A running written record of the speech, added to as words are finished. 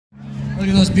Look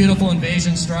at those beautiful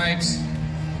invasion stripes.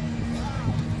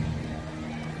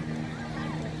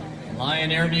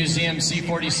 Lion Air Museum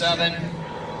C-47.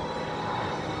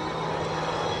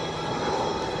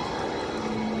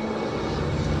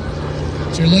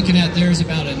 What you're looking at there is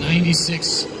about a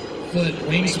 96-foot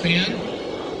wingspan.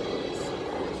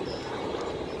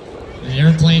 An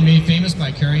airplane made famous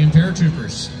by carrying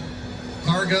paratroopers,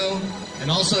 cargo,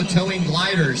 and also towing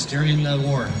gliders during the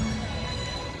war.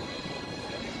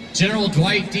 General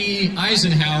Dwight D.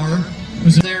 Eisenhower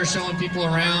was there showing people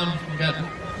around. We've got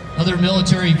other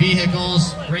military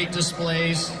vehicles, great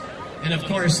displays, and of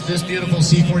course this beautiful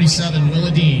C-47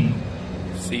 Willadine.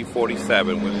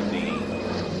 C-47 Willadine.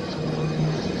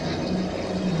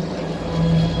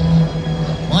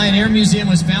 Lion Air Museum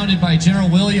was founded by General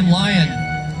William Lyon.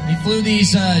 He flew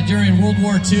these during World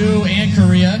War II and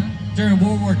Korea. During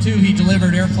World War II, he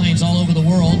delivered airplanes all over the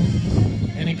world.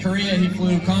 And in Korea, he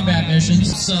flew combat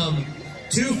missions. Some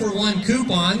 2-for-1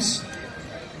 coupons.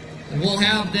 And we'll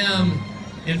have them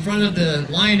in front of the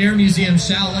Lion Air Museum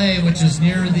Chalet, which is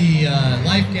near the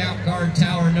Lifeguard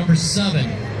Tower number 7. I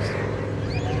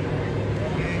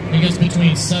think it's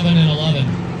between 7 and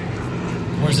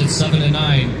 11. Or is it 7 and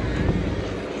 9?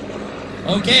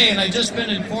 Okay, and I've just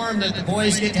been informed that the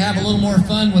boys get to have a little more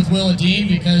fun with Willadine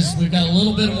because we've got a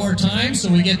little bit more time, so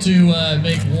we get to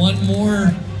make one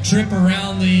more trip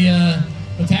around the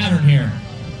pattern here.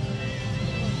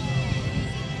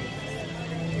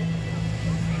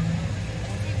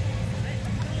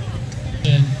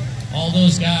 And all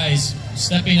those guys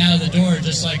stepping out of the door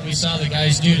just like we saw the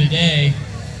guys do today,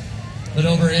 but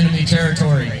over enemy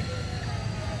territory.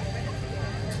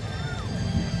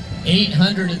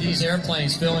 800 of these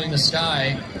airplanes filling the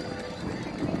sky,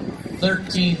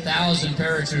 13,000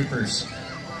 paratroopers.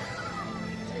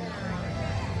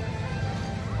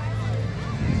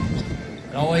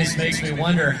 It always makes me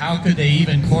wonder, how could they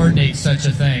even coordinate such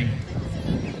a thing?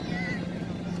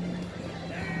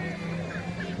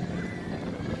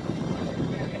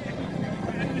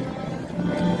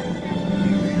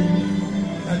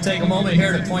 I'll take a moment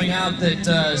here to point out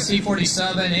that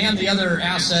C-47 and the other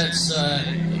assets,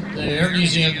 the Air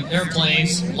Museum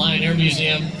airplanes, Lion Air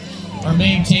Museum, are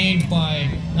maintained by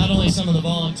not only some of the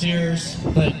volunteers,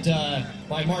 but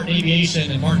by Martin Aviation.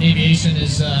 And Martin Aviation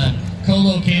is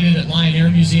co-located at Lion Air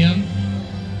Museum.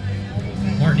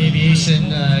 Martin Aviation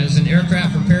is an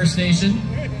aircraft repair station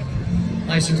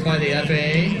licensed by the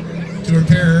FAA to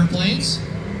repair airplanes,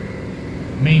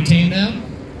 maintain them,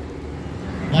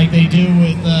 like they do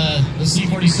with the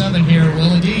C-47 here at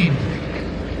Willadine.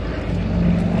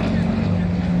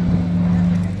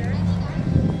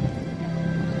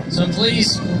 So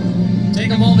please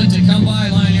take a moment to come by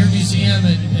Lion Air Museum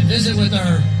and visit with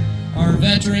our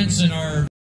veterans and our